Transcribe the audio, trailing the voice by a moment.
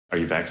Are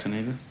you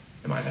vaccinated?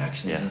 Am I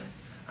vaccinated? Yeah.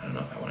 I don't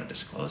know if I want to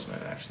disclose my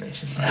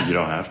vaccination. You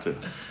don't have to.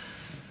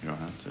 You don't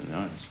have to.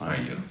 No, it's fine.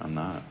 Are you? I'm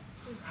not.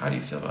 How do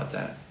you feel about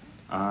that?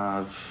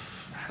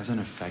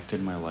 Hasn't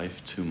affected my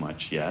life too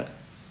much yet.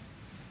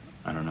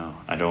 I don't know.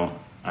 I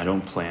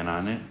don't plan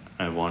on it.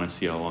 I want to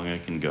see how long I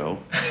can go.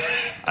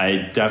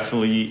 I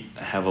definitely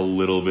have a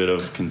little bit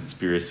of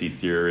conspiracy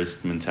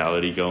theorist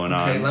mentality going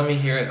on. Okay, let me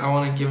hear it. I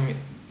want to give me...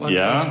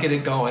 Let's get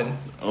it going.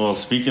 Well,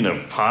 speaking of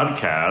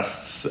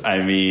podcasts,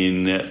 I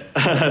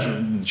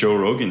mean, Joe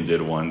Rogan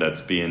did one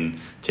that's being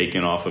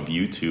taken off of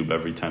YouTube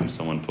every time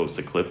someone posts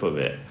a clip of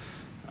it.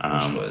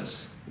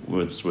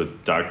 Was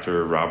with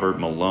Dr. Robert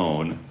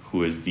Malone,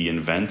 who is the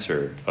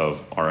inventor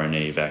of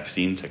RNA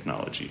vaccine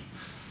technology.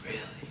 Really?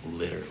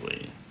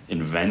 Literally.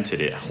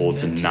 Invented it,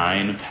 holds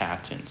 9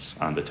 patents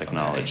on the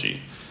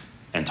technology,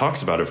 and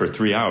talks about it for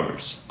 3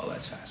 hours. Oh,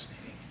 that's fascinating.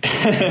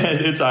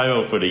 It's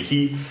eye-opening.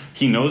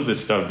 He knows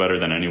this stuff better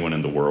than anyone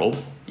in the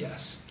world.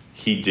 Yes.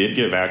 He did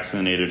get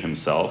vaccinated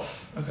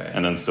himself. Okay.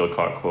 And then still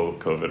caught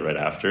COVID right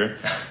after.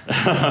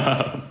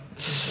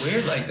 It's just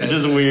weird like that. It's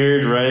just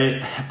weird,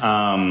 right?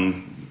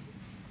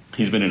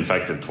 He's been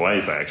infected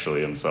twice,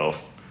 actually,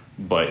 himself.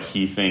 But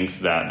he thinks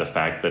that the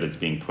fact that it's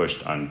being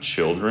pushed on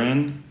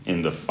children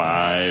in the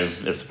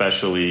 5,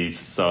 especially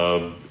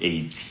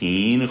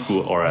sub-18,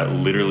 who are at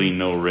literally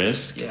no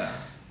risk. Yeah.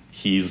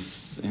 He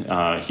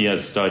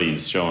has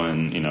studies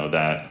showing,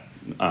 that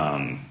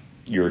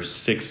you're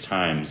 6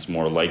 times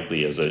more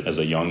likely as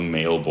a young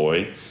male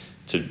boy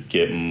to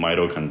get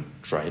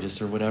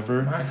mitochondritis or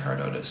whatever.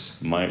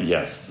 Myocarditis.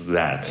 Yes,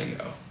 that. There you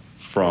go.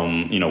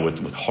 From,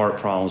 with heart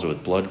problems or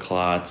with blood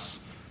clots,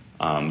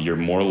 you're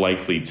more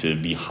likely to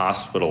be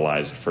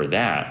hospitalized for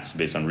that,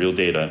 based on real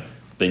data,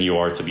 than you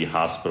are to be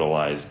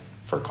hospitalized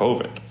for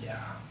COVID. Yeah.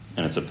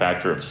 And it's a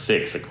factor of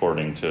 6,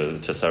 according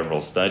to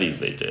several studies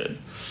they did.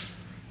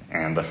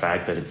 And the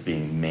fact that it's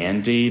being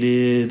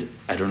mandated,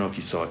 I don't know if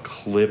you saw a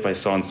clip I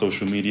saw on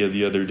social media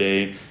the other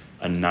day.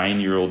 A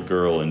 9-year-old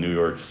girl in New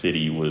York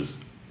City was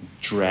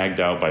dragged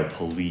out by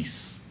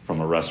police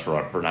from a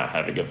restaurant for not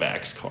having a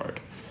Vax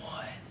card.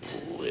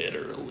 What?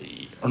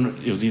 Literally. Or no,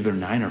 it was either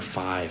 9 or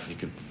 5. You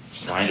could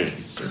find it if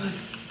you search. Good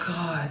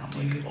God,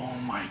 dude. Like, oh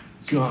my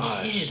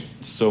gosh.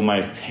 So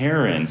my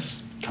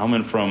parents,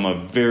 coming from a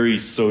very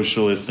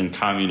socialist and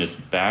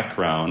communist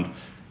background,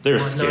 they're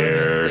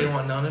scared. They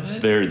want none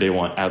of it? They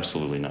want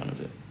absolutely none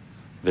of it.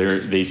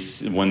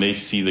 When they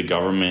see the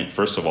government,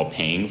 first of all,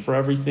 paying for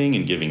everything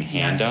and giving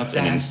handouts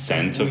and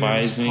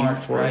incentivizing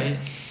for it.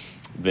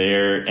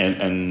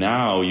 And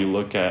now you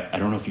look at, I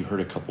don't know if you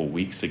heard a couple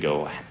weeks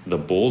ago, the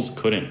Bulls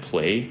couldn't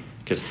play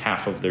because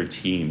half of their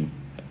team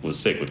was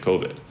sick with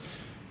COVID.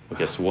 Well,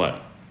 guess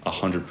what?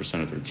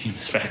 100% of their team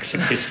is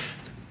vaccinated.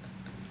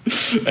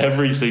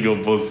 Every single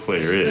Bulls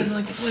player is.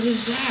 And what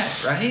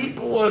is that, right?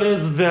 What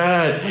is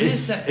that? What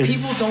is that?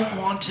 People don't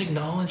want to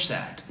acknowledge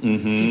that.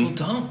 Mm-hmm. People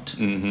don't.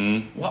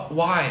 Mm-hmm.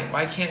 Why?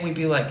 Why can't we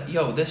be like,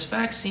 yo, this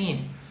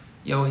vaccine,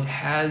 it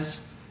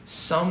has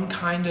some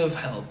kind of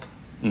help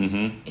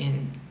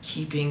in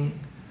keeping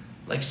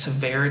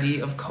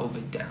severity of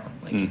COVID down.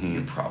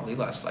 You're probably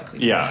less likely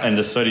to die. And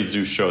the studies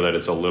do show that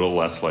it's a little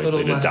less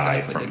likely to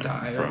die from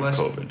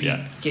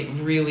COVID. Get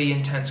really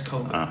intense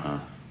COVID. Uh-huh.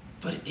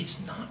 But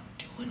it's not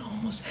doing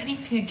almost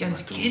anything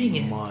against getting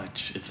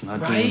it. It's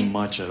not doing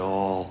much at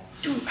all.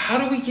 Dude, how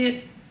do we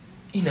get,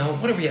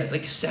 what are we at?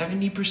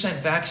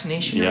 70%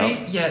 vaccination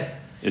rate? Yet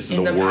it's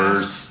in the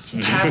worst.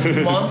 Past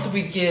month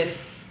we get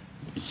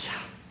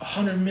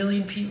 100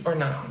 million people, or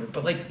not 100,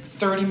 but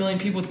 30 million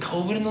people with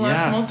COVID in the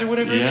last month or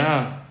whatever it is.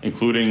 Yeah,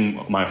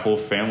 including my whole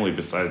family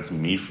besides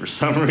me for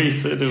some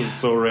reason. It was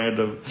so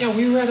random. Yeah,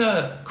 we were at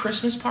a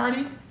Christmas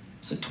party.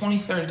 It's the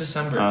 23rd of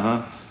December.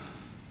 Uh-huh.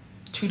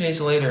 2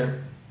 days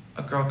later,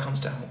 a girl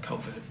comes down with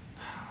COVID.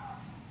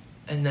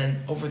 And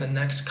then over the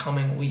next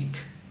coming week,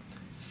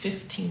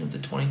 15 of the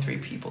 23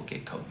 people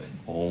get COVID.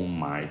 Oh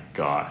my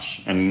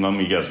gosh. And let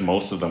me guess,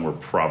 most of them were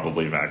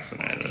probably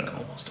vaccinated. I think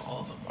almost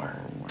all of them were.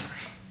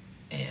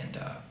 And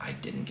I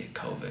didn't get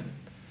COVID.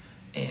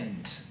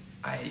 And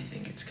I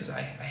think it's because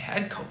I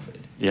had COVID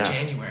in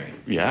January.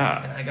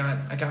 Yeah. And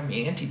I got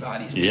me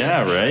antibodies.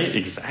 Yeah, right?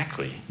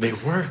 Exactly. They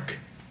work.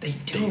 They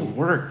do. They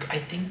work. I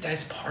think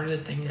that's part of the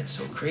thing that's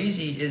so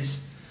crazy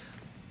is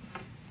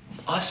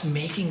us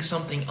making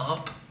something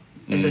up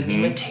as an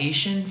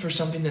imitation for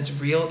something that's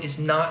real is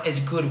not as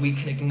good. We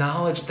can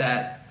acknowledge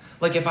that.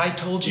 If I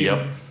told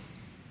you,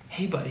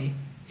 hey, buddy,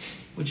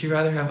 would you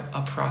rather have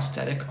a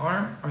prosthetic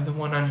arm or the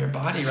one on your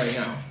body right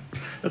now?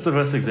 That's the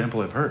best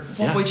example I've heard.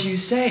 What would you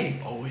say?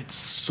 Oh, it's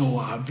so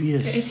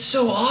obvious. It's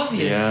so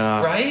obvious,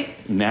 right?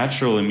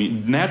 Natural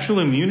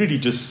immunity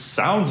just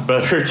sounds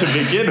better to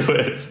begin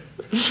with.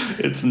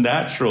 It's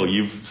natural.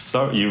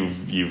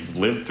 You've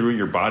lived through it.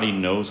 Your body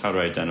knows how to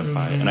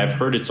identify it. And I've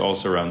heard it's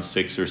also around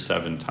 6 or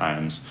 7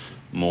 times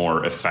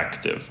more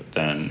effective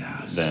than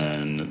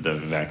the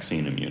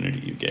vaccine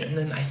immunity you get. And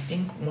then I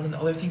think one of the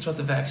other things about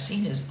the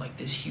vaccine is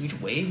this huge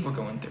wave we're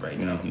going through right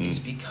now is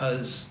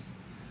because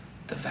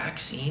the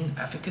vaccine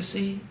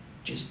efficacy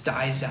just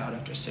dies out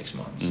after 6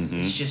 months.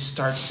 It just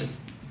starts to...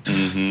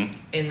 Mm-hmm.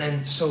 And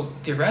then, so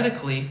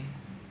theoretically,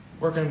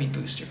 we're going to be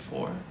booster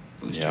 4,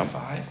 booster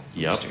 5,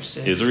 booster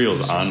 6. Israel's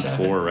booster on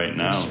 7, 4 right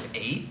now. Booster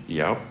 8.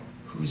 Yep.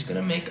 Who's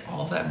going to make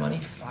all that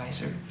money?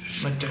 Pfizer,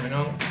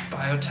 Moderna,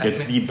 biotech.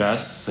 It's the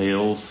best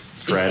sales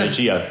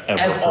strategy I've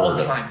ever heard of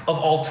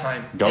all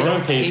time. Government they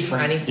don't pays pay for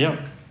anything.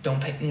 Yep.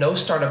 Don't pay. No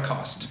startup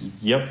cost.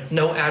 Yep.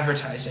 No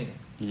advertising.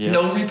 Yep.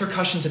 No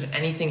repercussions if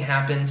anything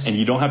happens. And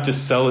you don't have to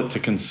sell it to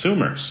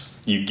consumers.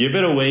 You give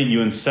it away, you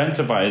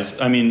incentivize.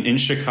 I mean, in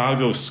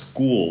Chicago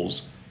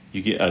schools,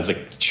 you get, as a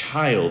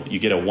child, you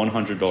get a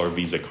 $100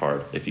 Visa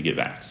card if you get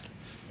vaxxed.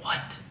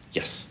 What?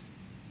 Yes.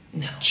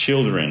 No.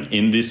 Children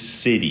in this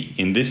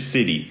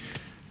city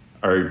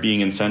are being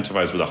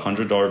incentivized with a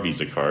 $100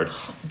 Visa card.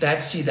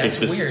 That's if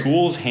the weird.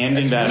 School's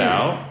handing that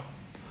out,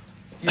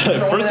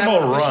 first of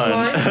all,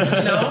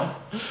 run.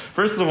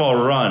 First of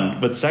all,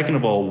 run. But second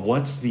of all,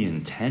 what's the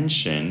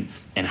intention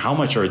and how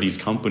much are these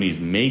companies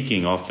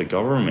making off the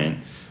government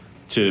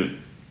to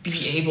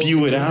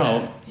spew it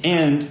out?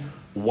 And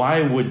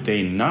why would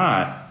they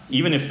not,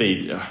 even if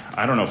they,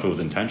 I don't know if it was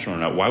intentional or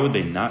not, why would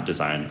they not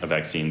design a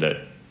vaccine that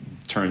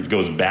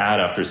goes bad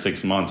after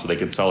 6 months so they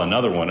could sell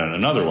another one and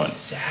another one?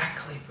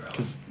 Exactly, bro.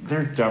 Because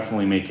they're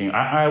definitely making,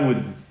 I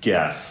would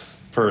guess,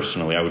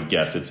 personally,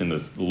 it's in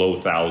the low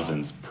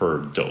thousands per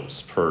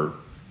dose, per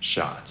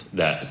shot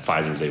that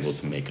Pfizer's able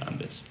to make on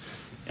this.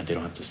 And they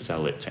don't have to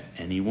sell it to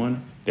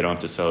anyone. They don't have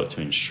to sell it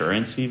to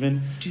insurance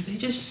even. Do they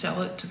just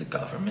sell it to the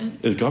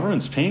government? The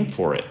government's paying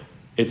for it.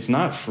 It's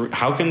not free.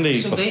 How can they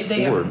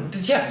afford?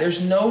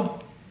 There's no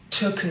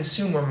to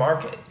consumer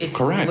market. It's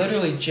Correct.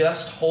 Literally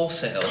just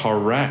wholesale.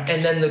 Correct.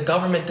 And then the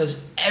government does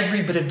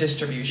every bit of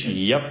distribution.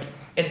 Yep.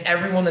 And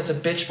everyone that's a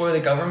bitch boy of the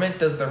government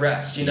does the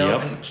rest, you know?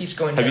 Yep. And it keeps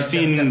going down. Have you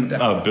seen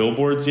down.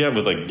 billboards yet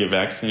with like get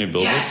vaccinated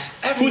billboards?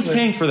 Yes. Who's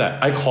paying for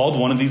that? I called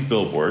one of these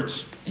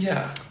billboards.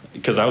 Yeah.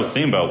 Because I was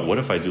thinking about what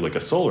if I do like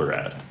a solar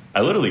ad?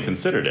 I literally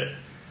considered it.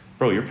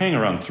 Bro, you're paying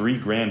around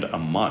 $3,000 a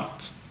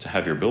month to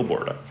have your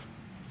billboard up.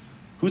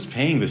 Who's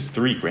paying this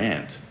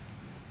 $3,000?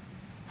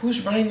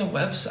 Who's running the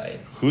website?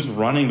 Who's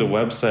running the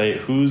website?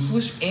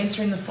 Who's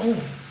answering the phone?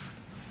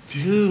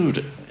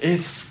 Dude,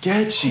 it's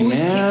sketchy,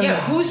 man.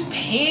 Who's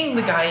paying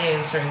the guy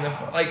answering the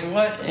phone? Like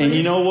what? And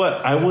you know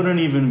what? I wouldn't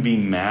even be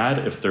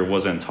mad if there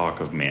wasn't talk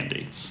of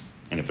mandates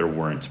and if there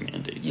weren't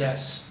mandates.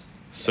 Yes.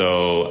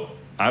 So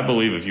I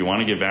believe if you want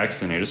to get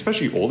vaccinated,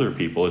 especially older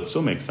people, it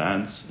still makes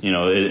sense. You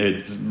know,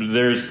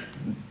 there's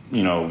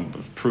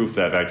proof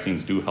that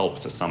vaccines do help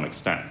to some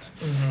extent.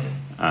 Mm-hmm.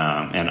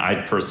 And I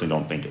personally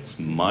don't think it's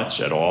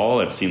much at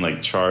all. I've seen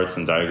like charts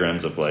and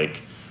diagrams of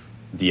like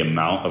the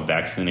amount of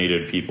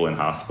vaccinated people in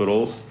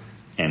hospitals.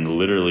 And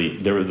literally,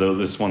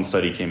 this one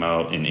study came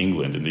out in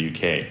England, in the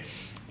UK.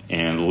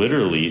 And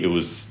literally, it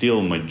was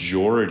still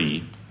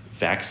majority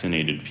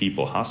vaccinated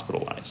people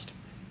hospitalized.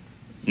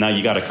 Now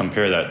you got to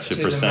compare that to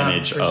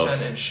percentage of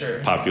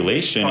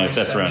population. Probably if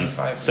that's around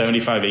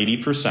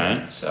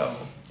 75-80%. So,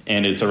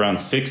 and it's around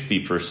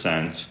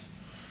 60%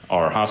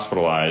 are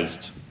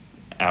hospitalized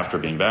after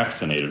being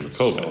vaccinated with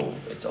COVID. So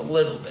it's a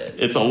little bit.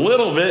 It's a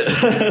little bit.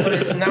 But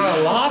it's not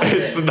a lot of it.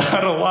 It's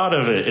not a lot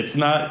of it. It's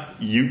not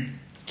you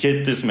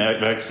get this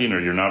vaccine or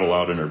you're not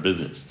allowed in our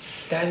business.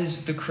 That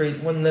is the crazy.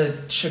 When the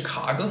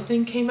Chicago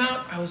thing came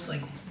out, I was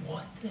like,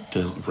 what the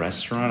hell? The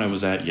restaurant I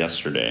was at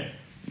yesterday,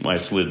 I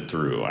slid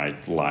through. I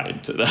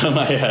lied to them.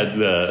 I had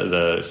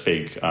the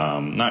fake,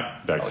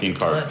 not vaccine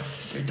card.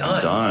 You're done.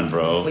 I'm done,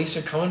 bro. The police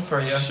are coming for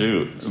you.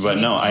 Shoot. CDC, but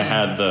no, I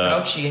had the...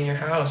 Fauci in your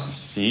house.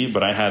 See,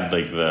 but I had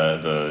like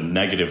the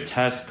negative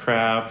test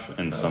crap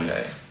and some...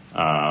 Okay.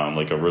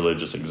 Like a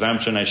religious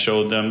exemption I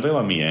showed them. They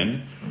let me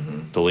in.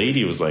 Mm-hmm. The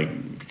lady was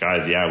like,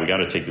 guys, we got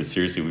to take this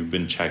seriously. We've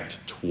been checked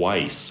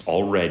twice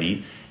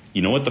already.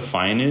 You know what the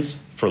fine is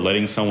for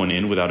letting someone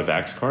in without a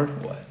vax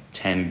card? What?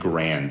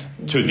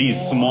 $10,000 to these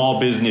small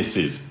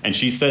businesses. And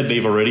she said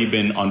they've already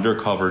been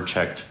undercover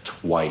checked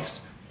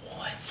twice.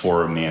 What?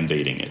 For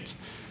mandating it.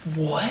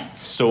 What?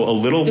 So a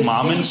little the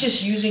mom and... city's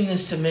just using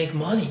this to make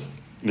money.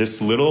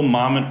 This little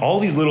all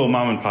these little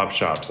mom and pop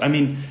shops. I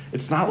mean,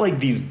 it's not like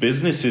these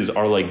businesses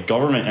are like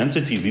government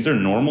entities. These are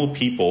normal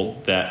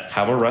people that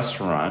have a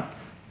restaurant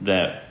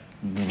that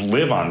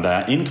live on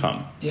that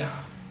income.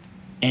 Yeah.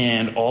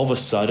 And all of a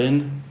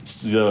sudden,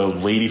 the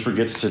lady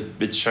forgets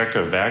to check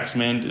a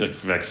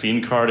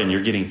vaccine card, and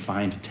you're getting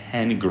fined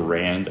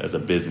 $10,000 as a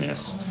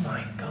business. Oh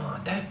my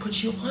God, that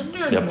puts you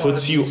under. That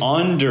puts you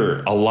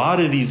under. A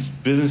lot of these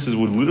businesses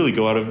would literally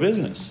go out of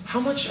business. How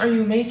much are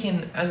you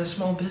making as a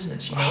small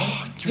business? You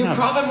know, your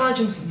profit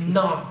margin's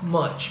not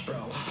much,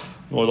 bro.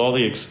 With all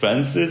the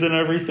expenses and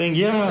everything,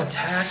 yeah. The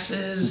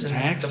taxes.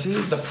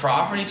 The the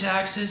property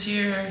taxes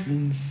here. It's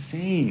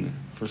insane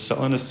for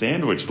selling a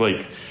sandwich.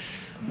 Like,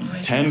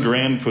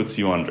 $10,000 puts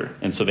you under.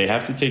 And so they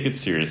have to take it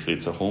seriously.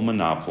 It's a whole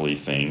monopoly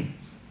thing.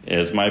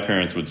 As my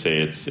parents would say,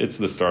 it's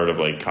the start of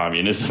like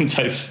communism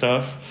type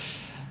stuff.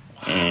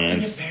 Wow,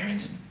 and your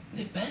parents,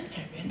 they've been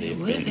there, man. They've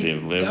lived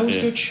it. That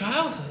was their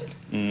childhood.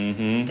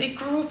 Mm-hmm. They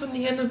grew up in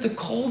the end of the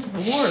Cold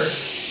War.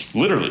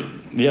 Literally.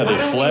 Yeah, Why they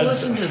don't fled. we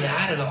listen to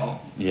that at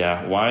all?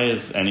 Yeah, why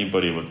is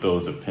anybody with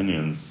those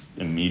opinions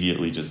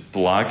immediately just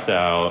blocked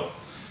out?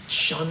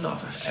 Shunned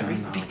off of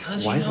everything.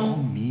 Because, why is all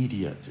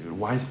media, dude?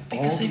 Why is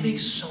because they make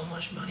so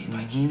much money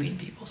by keeping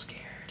people scared.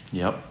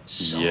 Yep.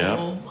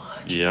 So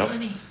much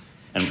money.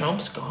 And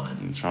Trump's gone.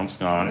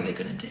 What are they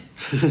going to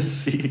do?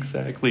 See,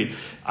 exactly.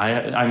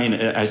 I mean,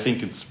 I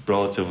think it's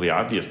relatively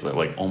obvious that,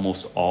 like,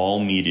 almost all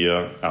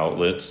media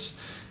outlets,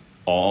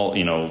 all,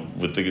 you know,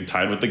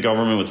 tied with the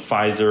government, with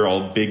Pfizer,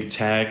 all big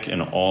tech,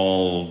 and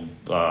all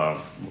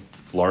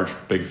large,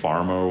 big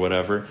pharma or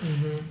whatever,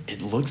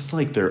 it looks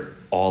like they're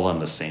all on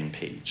the same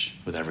page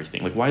with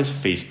everything. Like, why is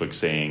Facebook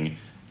saying,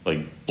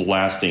 like,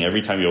 blasting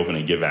every time you open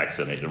it, get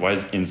vaccinated? Why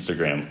is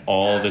Instagram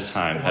all the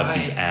time have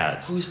these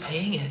ads? Who's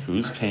paying it?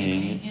 Who's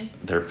paying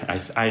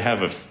it? I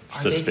have a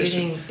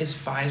suspicion. Is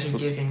Pfizer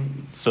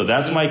giving? So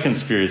that's my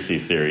conspiracy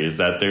theory, is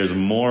that there's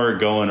more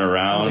going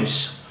around there's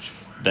so much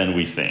more than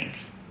we think.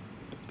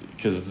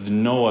 Because there's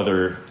no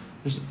other...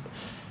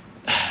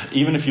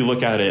 even if you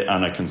look at it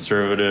on a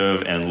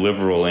conservative and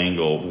liberal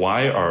angle,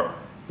 why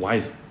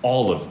is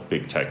all of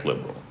big tech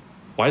liberal?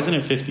 Why isn't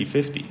it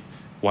 50-50?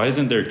 Why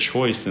isn't there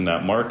choice in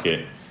that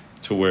market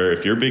to where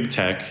if you're big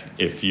tech,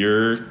 if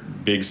you're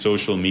big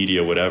social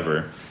media,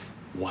 whatever,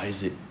 why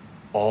is it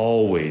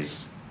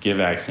always give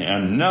vaccine?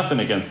 I'm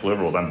nothing against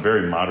liberals. I'm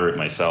very moderate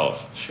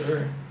myself.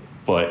 Sure.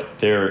 But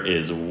there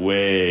is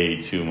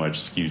way too much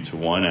skewed to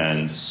one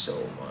end.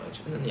 So much.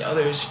 And then the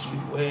other is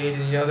skewed way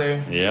to the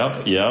other.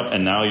 Yep.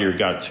 And now you've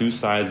got two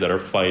sides that are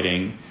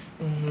fighting,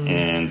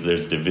 and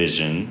there's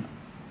division,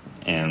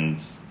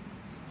 and...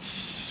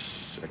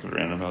 I could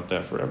rant about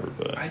that forever,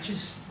 but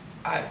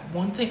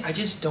one thing I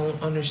just don't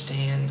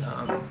understand.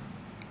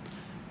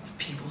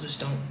 People just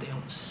they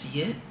don't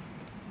see it.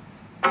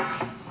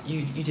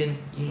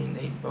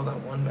 They rolled out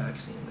one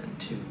vaccine, then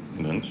two,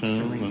 then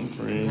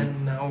three, and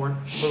then now we're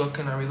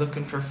looking. Are we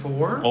looking for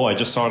 4? Oh, I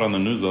just saw it on the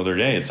news the other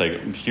day. It's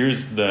like,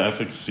 here's the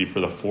efficacy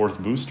for the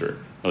 4th booster,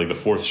 like the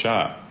 4th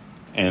shot,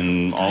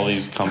 and all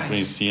these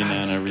companies,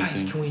 CNN,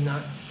 everything. Guys, can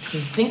we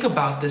think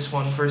about this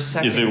one for a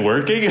second? Is it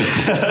working?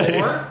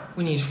 4?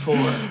 We need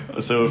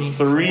 4. So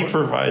 3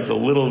 provides a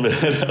little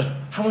bit.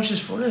 How much is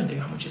 4 going to do?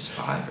 How much is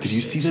 5? Did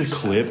you see the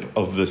clip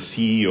of the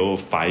CEO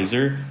of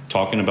Pfizer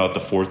talking about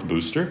the 4th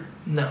booster?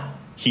 No.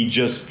 He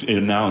just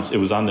announced, it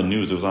was on the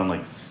news, it was on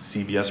like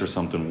CBS or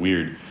something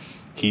weird.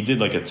 He did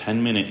like a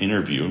 10-minute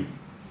interview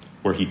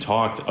where he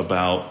talked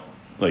about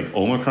like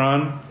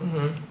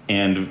Omicron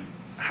and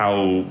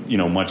how,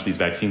 much these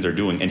vaccines are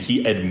doing. And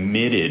he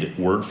admitted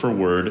word for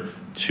word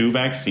 2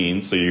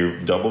 vaccines, so you're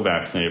double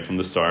vaccinated from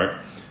the start,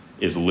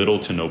 is little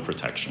to no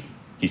protection.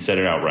 He said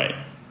it outright.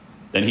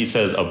 Then he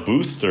says a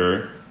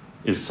booster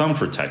is some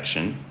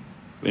protection.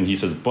 And he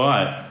says,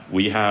 but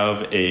we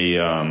have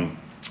a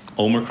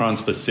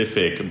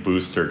Omicron-specific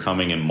booster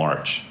coming in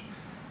March.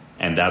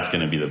 And that's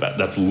going to be the best.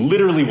 That's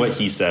literally what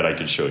he said. I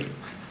could show you.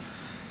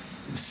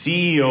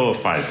 CEO of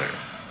Pfizer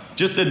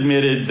just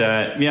admitted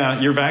that, yeah,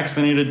 you're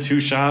vaccinated 2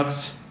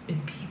 shots.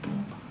 And people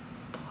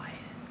buy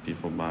it.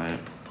 People buy it.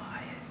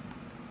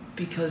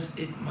 Because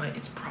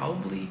it's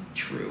probably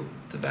true.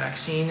 The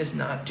vaccine is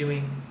not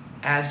doing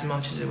as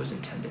much as it was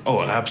intended to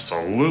do.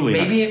 Absolutely.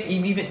 Maybe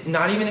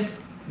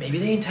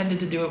they intended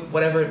to do it,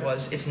 whatever it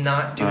was. It's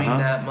not doing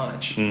that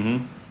much.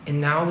 And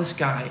now this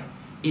guy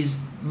is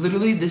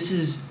literally, this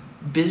is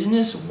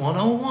business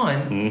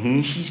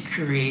 101. He's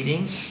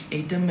creating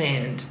a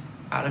demand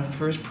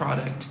for his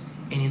product.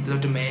 And the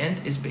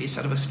demand is based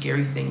out of a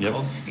scary thing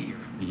called fear.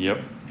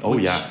 Yep. Oh,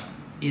 yeah.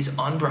 Is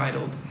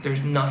unbridled.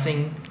 There's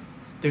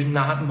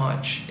not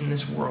much in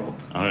this world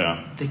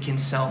that can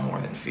sell more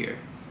than fear.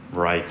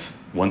 Right.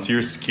 Once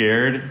you're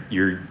scared,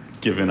 you're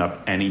giving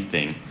up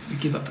anything. You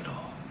give up it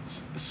all.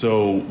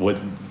 So what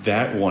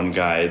that one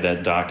guy,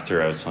 that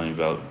doctor I was telling you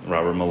about,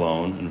 Robert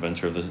Malone,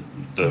 inventor of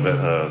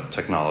the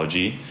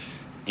technology,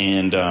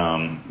 and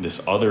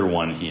this other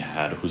one he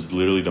had, who's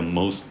literally the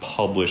most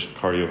published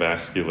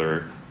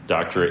cardiovascular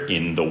doctor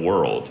in the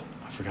world.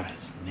 I forgot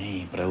his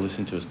name, but I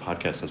listened to his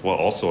podcast as well,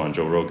 also on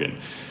Joe Rogan.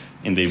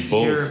 And they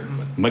both...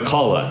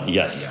 McCullough,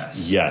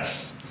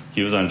 yes.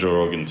 He was on Joe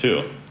Rogan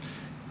too.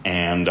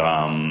 And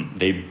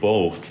they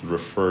both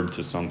referred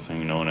to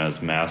something known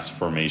as mass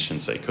formation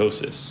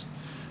psychosis,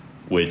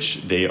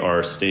 which they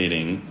are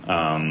stating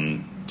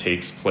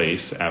takes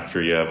place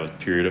after you have a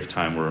period of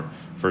time where,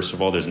 first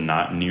of all, there's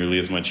not nearly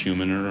as much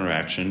human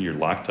interaction. You're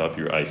locked up,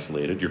 you're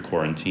isolated, you're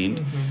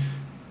quarantined.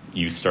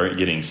 You start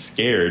getting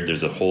scared.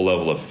 There's a whole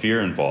level of fear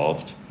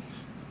involved.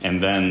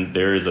 And then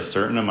there is a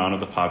certain amount of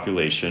the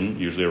population,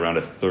 usually around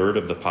a third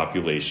of the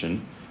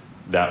population,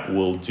 that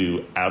will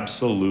do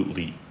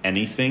absolutely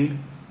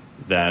anything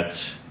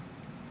that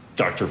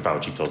Dr.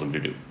 Fauci tells them to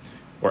do,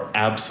 or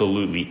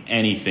absolutely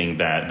anything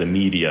that the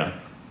media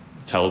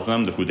tells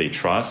them, who they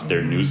trust,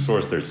 their news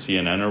source, their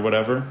CNN or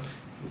whatever.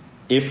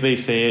 If they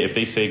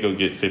say go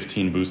get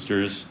 15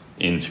 boosters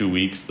in 2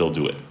 weeks, they'll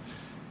do it.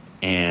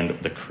 And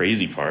the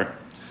crazy part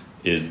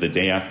is the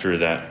day after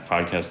that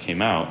podcast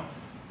came out,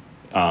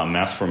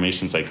 mass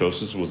formation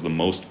psychosis was the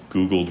most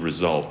Googled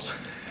result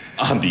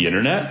on the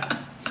internet.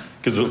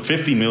 Because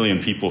 50 million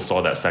people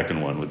saw that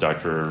second one with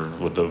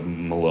the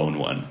Malone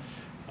one.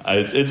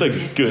 It's a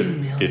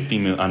good 50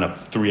 million on a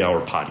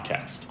 3-hour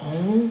podcast.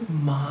 Oh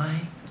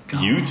my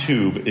God.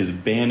 YouTube is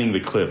banning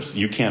the clips.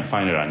 You can't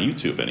find it on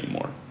YouTube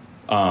anymore.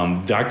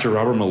 Dr.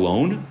 Robert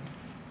Malone,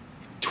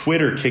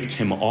 Twitter kicked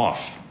him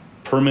off,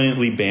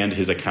 permanently banned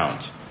his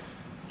account.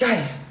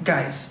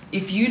 Guys,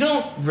 if you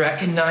don't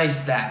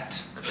recognize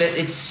that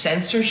it's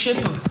censorship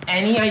of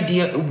any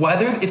idea,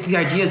 if the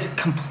idea is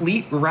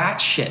complete rat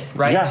shit,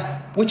 right? Yeah.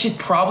 Which it's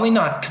probably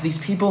not, because these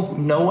people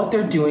know what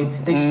they're doing.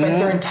 They've spent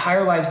their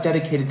entire lives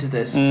dedicated to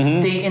this.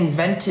 They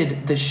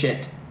invented the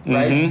shit,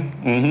 right?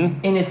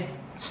 And if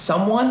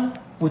someone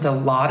with a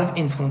lot of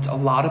influence, a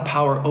lot of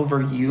power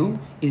over you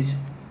is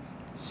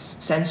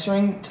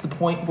censoring to the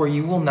point where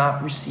you will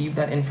not receive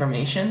that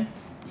information,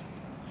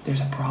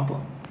 there's a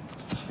problem.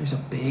 There's a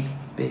big,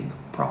 big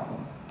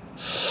problem.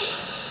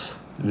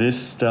 This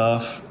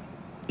stuff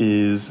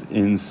is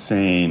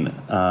insane.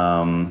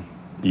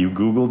 You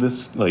Google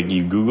this,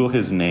 you Google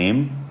his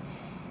name,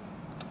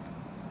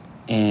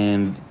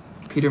 and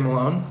Peter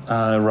Malone?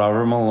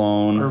 Robert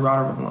Malone. Or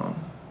Robert Malone.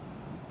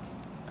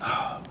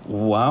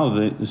 Wow,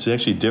 this is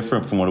actually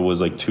different from what it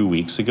was 2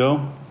 weeks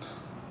ago.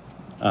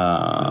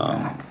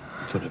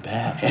 Put it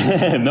back.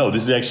 No,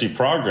 this is actually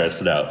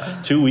progress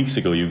now. 2 weeks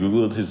ago, you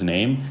Googled his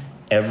name.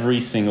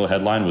 Every single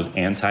headline was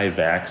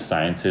anti-vax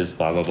scientist,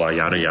 blah, blah, blah,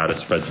 yada, yada,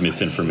 spreads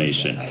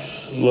misinformation.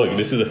 Look,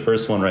 this is the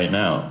first one right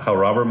now. How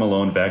Robert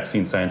Malone,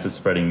 vaccine scientist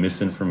spreading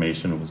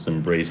misinformation, was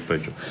embraced by...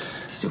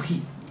 So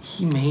he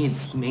made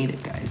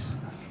it, guys.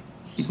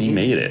 He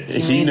made it.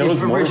 He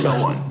knows more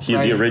about one,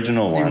 right? The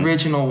original one. The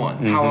original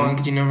one. How long,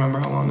 could you remember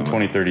how long?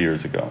 20, 30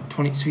 years ago.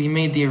 So he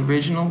made the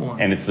original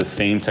one. And it's the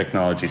same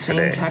technology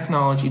today. Same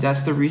technology.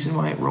 That's the reason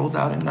why it rolled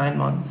out in 9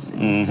 months.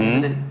 And he's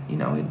saying that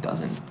it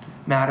doesn't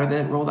matter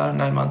that it rolled out in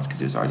 9 months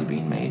because it was already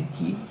being made.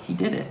 He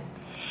did it.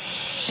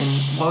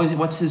 And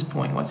what's his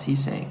point? What's he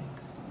saying?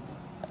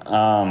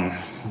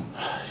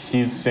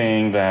 He's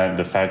saying that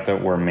the fact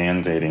that we're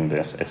mandating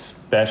this,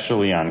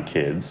 especially on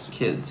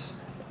kids,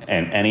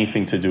 and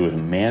anything to do with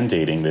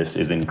mandating this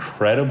is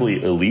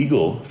incredibly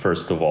illegal,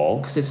 first of all.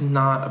 Because it's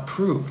not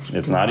approved.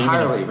 It's not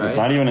entirely, right? It's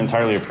not even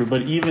entirely approved,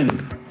 but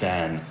even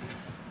then,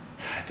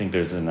 I think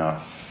there's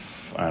enough,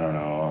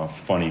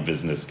 funny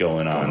business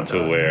going on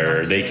to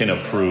where they can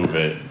approve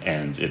it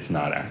and it's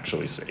not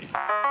actually safe.